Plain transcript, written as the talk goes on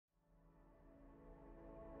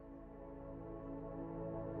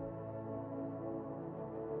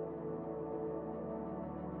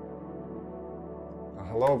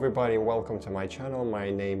Hello everybody, welcome to my channel.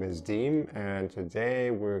 My name is Deem and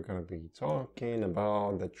today we're going to be talking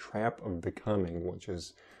about the trap of becoming, which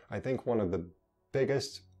is I think one of the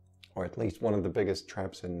biggest, or at least one of the biggest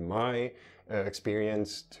traps in my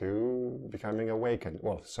experience to becoming awakened.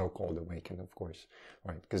 Well, so-called awakened, of course,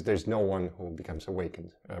 right? Because there's no one who becomes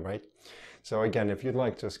awakened, right? So again, if you'd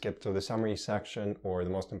like to skip to the summary section or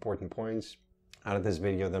the most important points out of this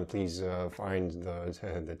video, then please find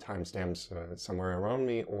the timestamps somewhere around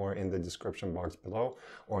me or in the description box below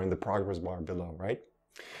or in the progress bar below, right?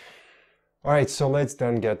 All right, so let's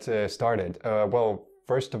then get started. Well,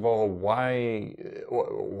 first of all, why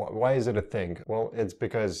is it a thing? Well, it's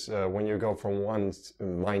because when you go from one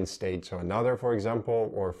mind state to another, for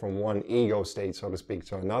example, or from one ego state, so to speak,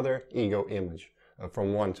 to another ego image,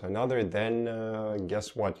 from one to another, then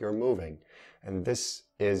guess what? You're moving. And this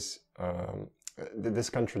is this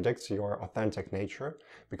contradicts your authentic nature,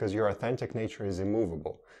 because your authentic nature is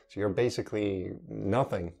immovable. So you're basically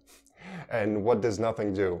nothing. And what does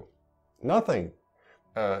nothing do? Nothing.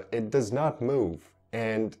 It does not move.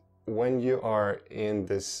 And when you are in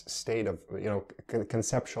this state of,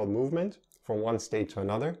 conceptual movement from one state to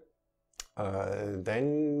another,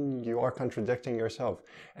 then you are contradicting yourself,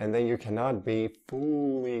 and then you cannot be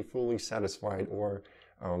fully satisfied or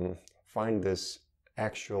find this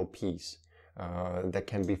actual peace that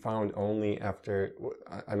can be found only after,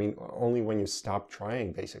 only when you stop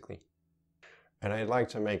trying, basically. And I'd like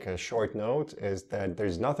to make a short note is that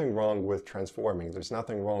there's nothing wrong with transforming. There's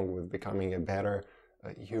nothing wrong with becoming a better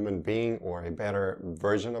human being or a better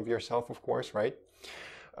version of yourself, of course, right?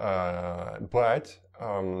 But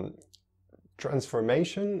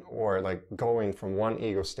transformation, or like going from one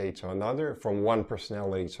ego state to another, from one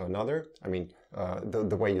personality to another,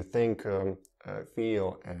 the way you think,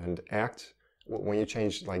 feel, and act, when you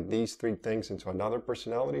change like these three things into another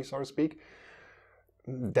personality, so to speak,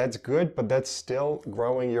 that's good, but that's still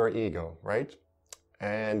growing your ego, right?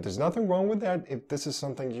 And there's nothing wrong with that. If this is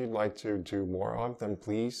something you'd like to do more of, then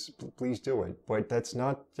please do it. But that's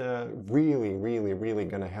not really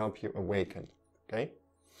going to help you awaken, okay?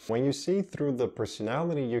 When you see through the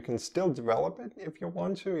personality, you can still develop it if you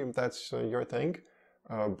want to, if that's your thing,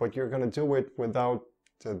 but you're going to do it without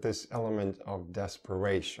this element of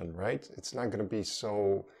desperation, right? It's not going to be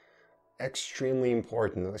so extremely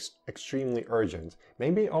important, extremely urgent.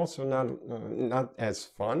 Maybe also not as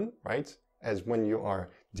fun, right? As when you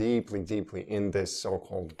are deeply in this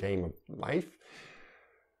so-called game of life.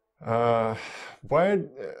 But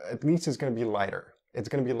at least it's going to be lighter. It's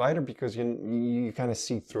going to be lighter because you kind of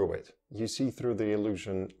see through it. You see through the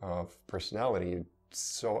illusion of personality.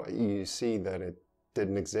 So you see that it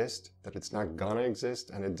didn't exist, that it's not gonna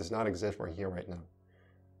exist, and it does not exist right here, right now.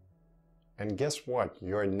 And guess what?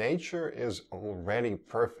 Your nature is already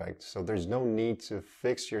perfect, so there's no need to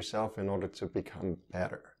fix yourself in order to become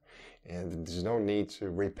better. And there's no need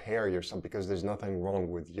to repair yourself, because there's nothing wrong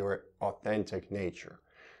with your authentic nature.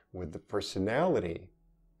 With the personality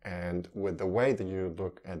and with the way that you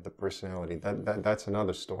look at the personality, that's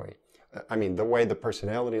another story. The way the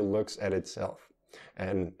personality looks at itself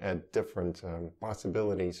and at different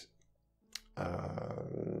possibilities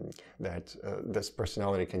that this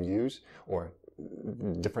personality can use, or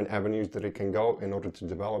different avenues that it can go in order to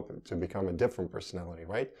develop to become a different personality,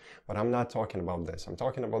 right? But I'm not talking about this. I'm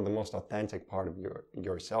talking about the most authentic part of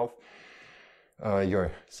yourself,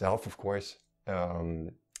 of course,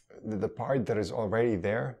 the part that is already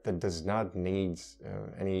there, that does not need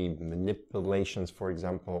any manipulations, for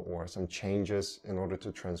example, or some changes in order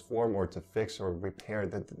to transform or to fix or repair.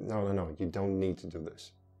 That no, you don't need to do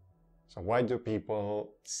this. So why do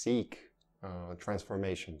people seek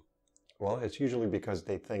transformation? Well, it's usually because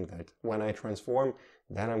they think that when I transform,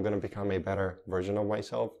 then I'm going to become a better version of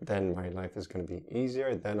myself, then my life is going to be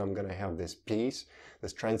easier, then I'm going to have this peace,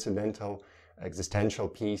 this transcendental existential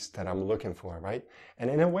peace that I'm looking for, right?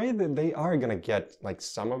 And in a way that they are going to get like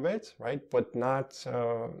some of it, right? But not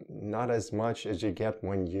as much as you get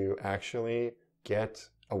when you actually get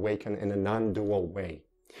awakened in a non-dual way,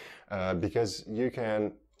 because you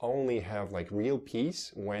can only have like real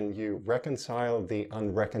peace when you reconcile the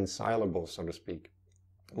unreconcilable, so to speak.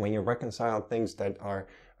 When you reconcile things that are,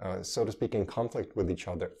 so to speak, in conflict with each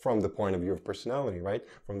other from the point of view of personality, right?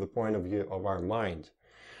 From the point of view of our mind.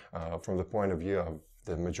 From the point of view of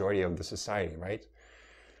the majority of the society, right?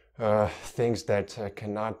 Things that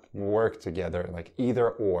cannot work together, like either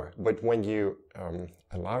or. But when you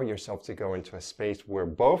allow yourself to go into a space where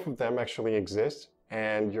both of them actually exist,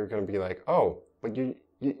 and you're going to be like, oh, but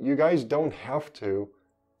you guys don't have to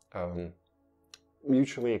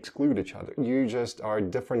mutually exclude each other. You just are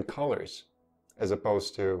different colors. as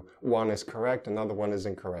opposed to one is correct, another one is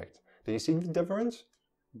incorrect. Do you see the difference?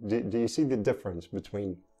 Do you see the difference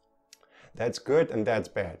between that's good and that's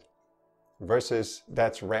bad versus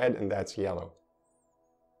that's red and that's yellow?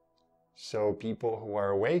 So people who are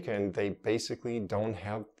awakened, they basically don't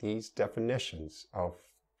have these definitions of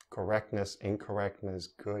correctness, incorrectness,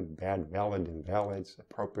 good, bad, valid, invalid,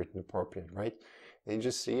 appropriate, inappropriate, right? They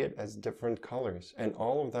just see it as different colors, and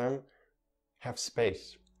all of them have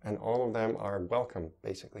space, and all of them are welcome,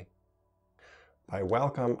 basically. By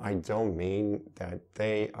welcome, I don't mean that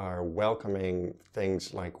they are welcoming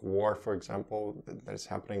things like war, for example, that is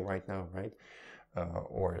happening right now, right?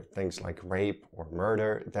 Or things like rape or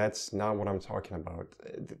murder. That's not what I'm talking about.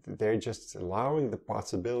 They're just allowing the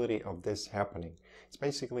possibility of this happening. It's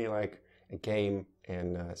basically like a game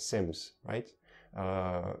in Sims, right?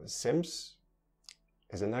 Sims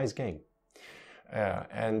is a nice game.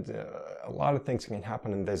 And a lot of things can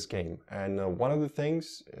happen in this game. And one of the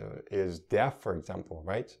things is death, for example,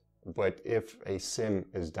 right? But if a sim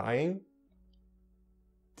is dying,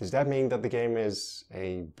 does that mean that the game is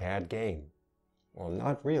a bad game? Well,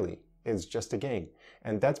 not really. It's just a game.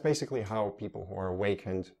 And that's basically how people who are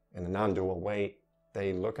awakened in a non-dual way,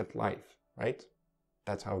 they look at life, right?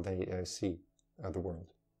 That's how they see the world.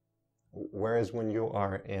 Whereas when you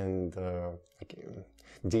are in the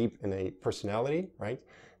deep in a personality, right,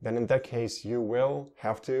 then in that case you will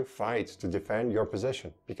have to fight to defend your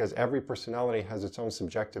position, because every personality has its own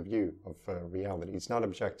subjective view of reality. It's not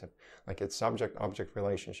objective, like it's subject-object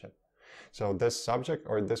relationship. So this subject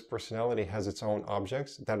or this personality has its own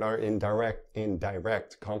objects that are in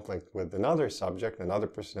direct conflict with another subject, another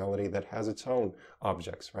personality that has its own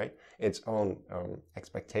objects, right? Its own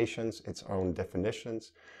expectations, its own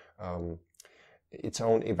definitions, its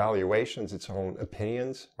own evaluations, its own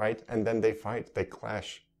opinions, right? And then they fight, they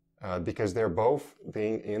clash, because they're both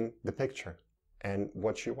being in the picture. And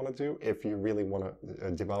what you want to do, if you really want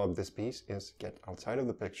to develop this piece, is get outside of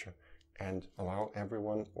the picture and allow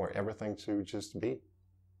everyone or everything to just be.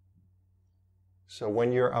 So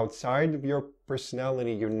when you're outside of your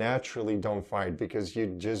personality, you naturally don't fight because you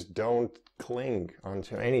just don't cling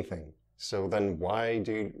onto anything. So then why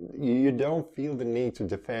do you don't feel the need to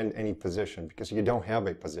defend any position because you don't have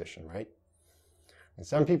a position, right? And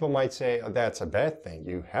some people might say, oh, that's a bad thing.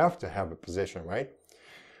 You have to have a position, right?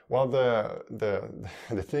 Well,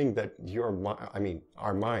 the thing that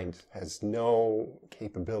our mind has no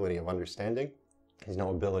capability of understanding, has no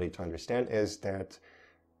ability to understand, is that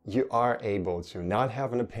you are able to not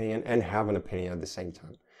have an opinion and have an opinion at the same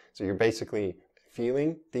time. So you're basically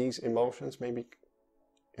feeling these emotions, maybe,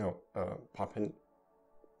 popping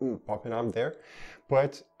up there,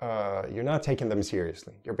 but you're not taking them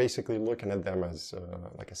seriously. You're basically looking at them as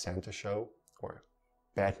like a Santa show or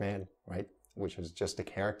Batman, right? Which is just a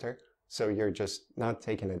character. So you're just not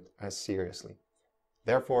taking it as seriously.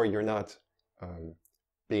 Therefore, you're not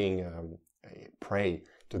being a prey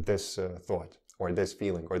to this thought or this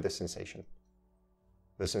feeling or this sensation.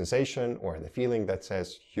 The sensation or the feeling that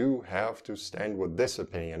says you have to stand with this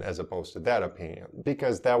opinion as opposed to that opinion,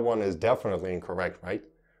 because that one is definitely incorrect, right?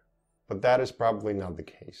 But that is probably not the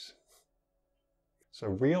case. So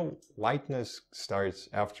real lightness starts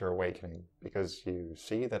after awakening, because you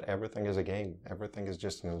see that everything is a game, everything is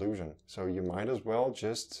just an illusion. So you might as well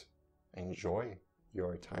just enjoy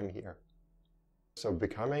your time here. So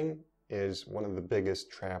becoming is one of the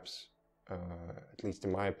biggest traps, at least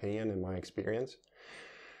in my opinion, in my experience.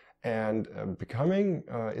 And becoming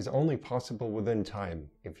is only possible within time,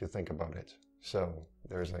 if you think about it. So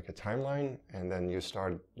there's like a timeline, and then you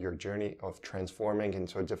start your journey of transforming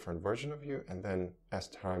into a different version of you. And then as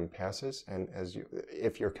time passes, and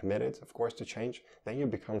if you're committed, of course, to change, then you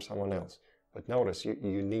become someone else. But notice,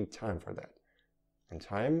 you need time for that. And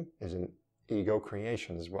time is an ego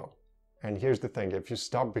creation as well. And here's the thing, if you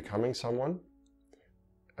stop becoming someone,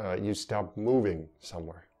 you stop moving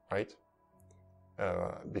somewhere, right?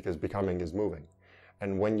 Because becoming is moving.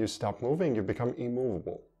 And when you stop moving, you become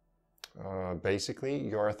immovable. Basically,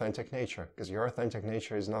 your authentic nature, because your authentic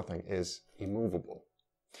nature is nothing, is immovable.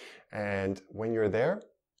 And when you're there,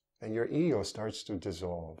 then your ego starts to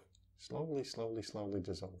dissolve. Slowly, slowly, slowly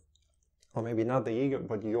dissolve. Or maybe not the ego,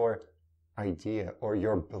 but your idea or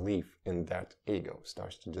your belief in that ego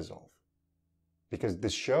starts to dissolve. Because the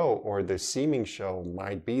show or the seeming show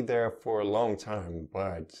might be there for a long time,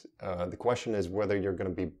 but the question is whether you're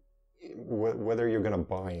going to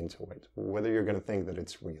buy into it, whether you're going to think that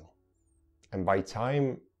it's real. And by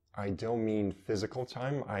time, I don't mean physical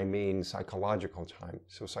time, I mean psychological time.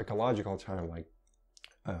 So psychological time, like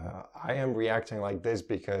I am reacting like this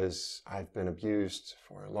because I've been abused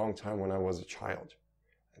for a long time when I was a child.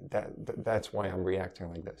 that's why I'm reacting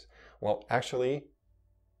like this. Well, actually,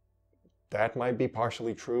 that might be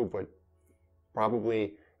partially true, but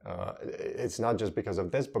probably it's not just because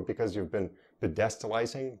of this, but because you've been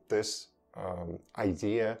pedestalizing this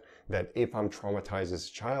idea that if I'm traumatized as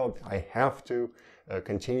a child, I have to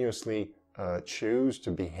continuously choose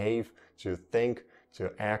to behave, to think,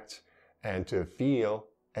 to act, and to feel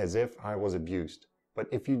as if I was abused. But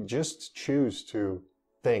if you just choose to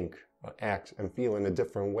think, act, and feel in a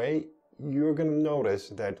different way, you're going to notice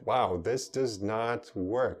that, wow, this does not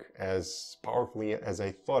work as powerfully as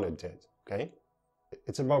I thought it did, okay?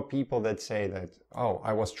 It's about people that say that, oh,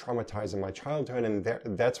 I was traumatized in my childhood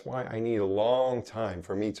and that's why I need a long time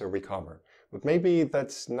for me to recover. But maybe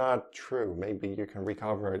that's not true. Maybe you can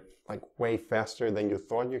recover like way faster than you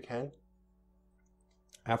thought you can.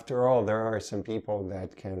 After all, there are some people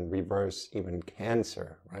that can reverse even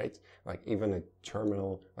cancer, right? Like even a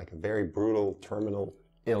terminal, like a very brutal terminal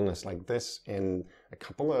illness like this in a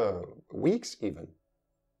couple of weeks even.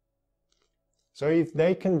 So if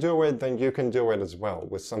they can do it, then you can do it as well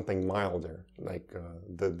with something milder, like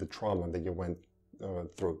the trauma that you went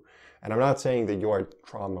through. And I'm not saying that your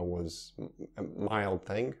trauma was a mild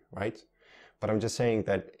thing, right? But I'm just saying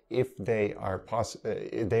that if they are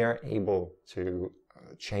able to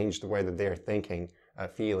change the way that they're thinking,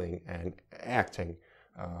 feeling, and acting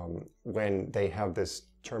when they have this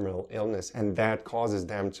terminal illness, and that causes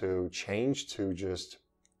them to change, to just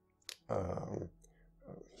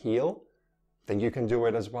heal, then you can do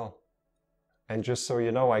it as well. And just so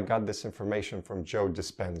you know, I got this information from Joe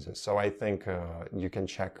Dispenza, so I think you can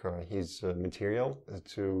check his material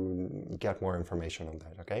to get more information on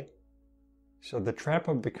that, okay? So the trap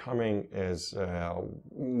of becoming is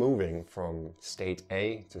moving from state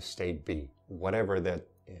A to state B, whatever that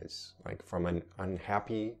is, like from an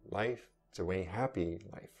unhappy life to a happy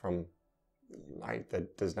life, from life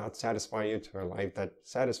that does not satisfy you to a life that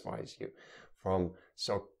satisfies you, from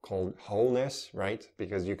so-called wholeness, right?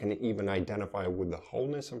 Because you can even identify with the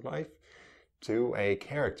wholeness of life, to a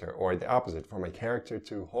character, or the opposite, from a character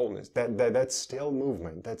to wholeness. That's still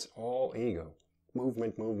movement. That's all ego.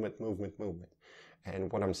 Movement, movement, movement, movement.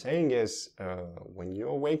 And what I'm saying is, when you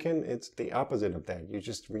awaken, it's the opposite of that. You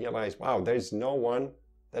just realize, wow, there's no one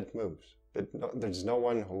that moves. There's no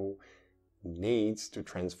one who needs to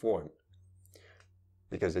transform,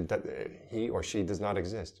 because he or she does not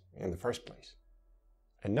exist in the first place.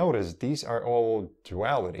 And notice, these are all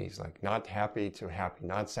dualities, like not happy to happy,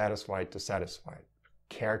 not satisfied to satisfied,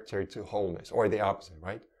 character to wholeness, or the opposite,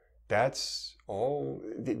 right? That's all,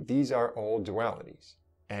 these are all dualities.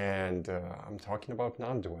 And I'm talking about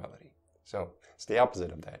non-duality. So it's the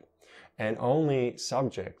opposite of that. And only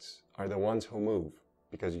subjects are the ones who move,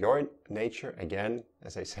 because your nature, again,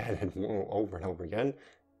 as I said it over and over again,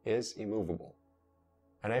 is immovable.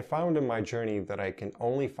 And I found in my journey that I can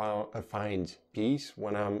only find peace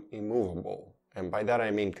when I'm immovable. And by that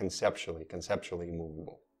I mean conceptually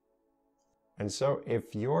immovable. And so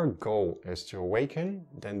if your goal is to awaken,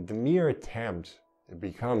 then the mere attempt to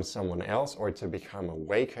become someone else or to become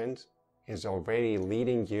awakened is already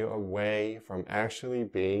leading you away from actually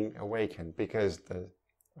being awakened, because the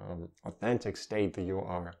authentic state that you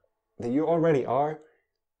already are,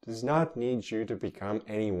 does not need you to become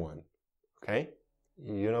anyone, okay?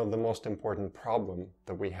 You know, the most important problem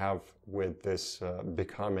that we have with this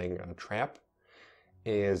becoming trap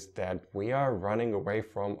is that we are running away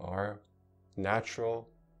from our natural,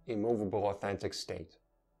 immovable, authentic state.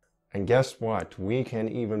 And guess what? We can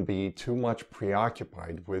even be too much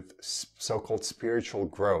preoccupied with so-called spiritual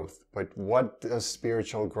growth. But what does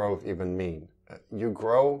spiritual growth even mean? You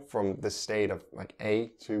grow from the state of like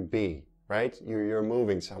A to B, right? You're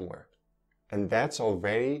moving somewhere. And that's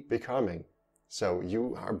already becoming. So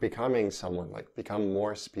you are becoming someone, like become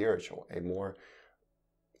more spiritual,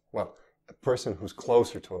 a person who's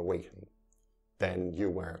closer to awakening than you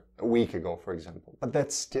were a week ago, for example. But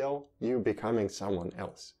that's still you becoming someone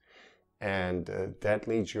else. And that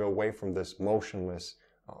leads you away from this motionless,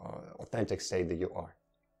 authentic state that you are.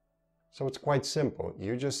 So it's quite simple.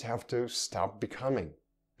 You just have to stop becoming,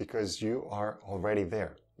 because you are already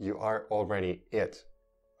there. You are already it.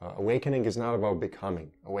 Awakening is not about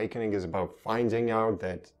becoming. Awakening is about finding out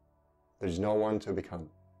that there's no one to become.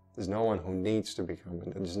 There's no one who needs to become.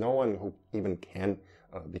 And there's no one who even can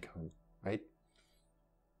become, right?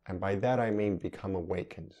 And by that I mean become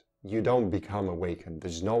awakened. You don't become awakened.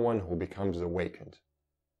 There's no one who becomes awakened.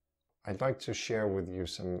 I'd like to share with you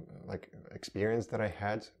some experience that I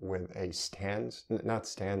had with a stance, not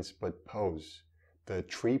stance, but pose. The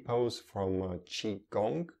tree pose from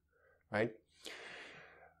Qigong, right?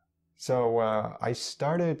 So I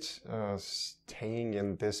started staying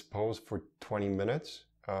in this pose for 20 minutes.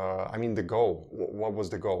 I mean, the goal, what was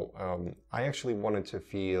the goal? I actually wanted to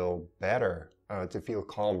feel better, to feel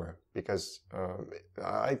calmer, because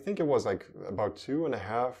I think it was like about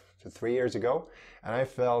 2.5 to 3 years ago, and I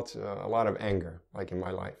felt a lot of anger, like in my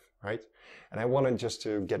life, right? And I wanted just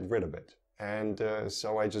to get rid of it. And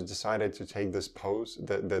so I just decided to take this pose,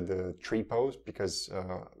 the tree pose, because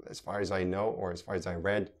as far as I know, or as far as I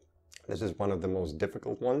read, this is one of the most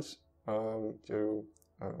difficult ones to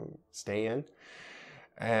stay in.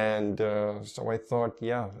 And so I thought,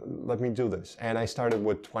 yeah, let me do this. And I started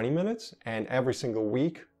with 20 minutes, and every single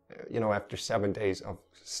week, you know, after 7 days of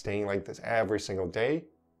staying like this every single day,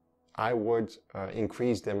 I would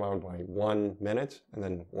increase the amount by 1 minute, and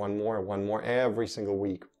then one more every single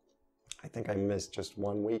week. I think I missed just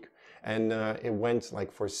 1 week, and it went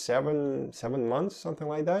like for seven months, something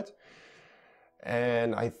like that.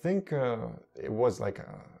 And I think it was like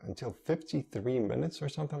until 53 minutes or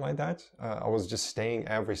something like that. I was just staying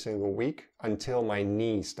every single week until my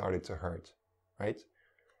knee started to hurt, right?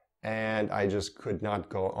 And I just could not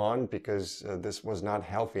go on because this was not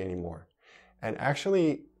healthy anymore. And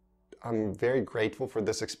actually, I'm very grateful for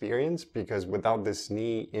this experience, because without this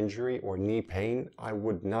knee injury or knee pain, I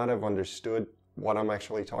would not have understood what I'm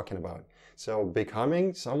actually talking about. So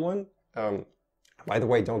becoming someone, by the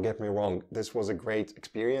way, don't get me wrong, this was a great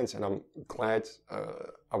experience, and I'm glad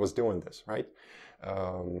I was doing this, right?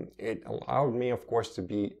 It allowed me, of course, to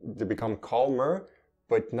become calmer,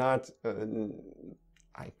 but not,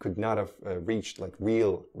 I could not have reached like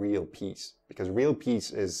real peace, because real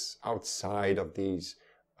peace is outside of these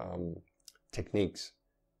techniques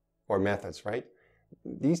or methods, right?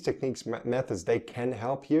 These techniques, methods, they can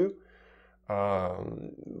help you,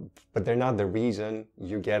 but they're not the reason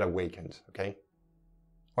you get awakened, okay?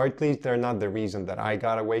 Or at least they're not the reason that I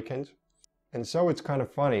got awakened. And so it's kind of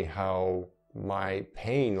funny how my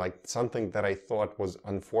pain, like something that I thought was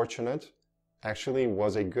unfortunate, actually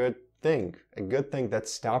was a good thing that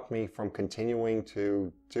stopped me from continuing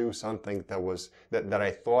to do something that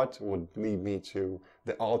I thought would lead me to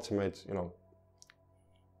the ultimate, you know,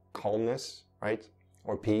 calmness, right?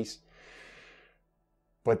 Or peace.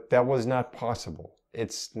 But that was not possible.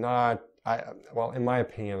 It's not, well, in my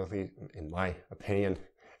opinion, at least in my opinion,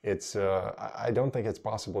 it's, I don't think it's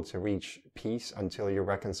possible to reach peace until you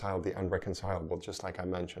reconcile the unreconcilable, just like I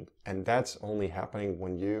mentioned. And that's only happening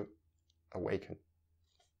when you awaken.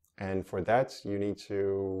 And for that, you need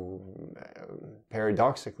to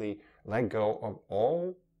paradoxically let go of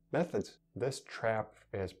all methods. This trap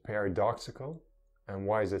is paradoxical. And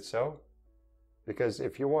why is it so? Because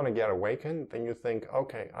if you want to get awakened, then you think,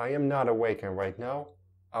 okay, I am not awakened right now.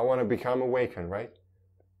 I want to become awakened, right?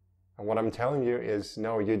 And what I'm telling you is,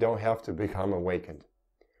 no, you don't have to become awakened.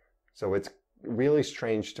 So it's really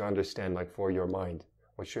strange to understand, like for your mind.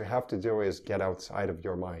 What you have to do is get outside of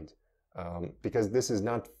your mind. Because this is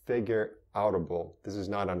not figure-outable. This is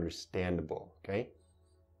not understandable, okay?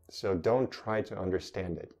 So don't try to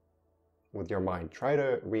understand it with your mind. Try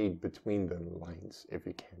to read between the lines if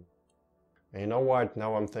you can. And you know what?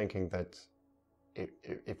 Now I'm thinking that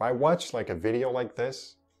if I watched like a video like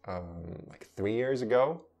this, like 3 years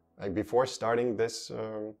ago, like before starting this,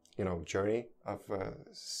 you know, journey of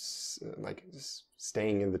like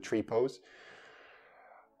staying in the tree pose,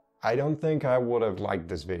 I don't think I would have liked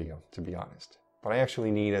this video, to be honest. But I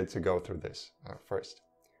actually needed to go through this first.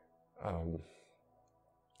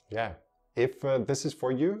 Yeah, if this is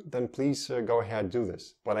for you, then please go ahead, do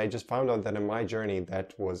this. But I just found out that in my journey,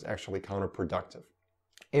 that was actually counterproductive.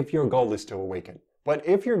 If your goal is to awaken. But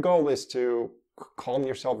if your goal is to calm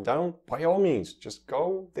yourself down, by all means, just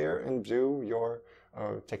go there and do your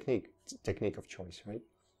technique of choice, right?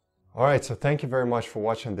 Alright, so thank you very much for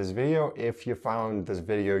watching this video. If you found this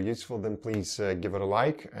video useful, then please give it a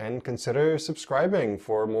like and consider subscribing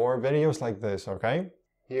for more videos like this, okay?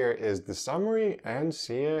 Here is the summary, and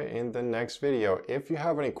see you in the next video. If you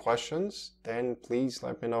have any questions, then please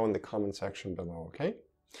let me know in the comment section below, okay?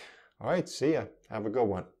 Alright, see ya. Have a good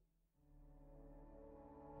one.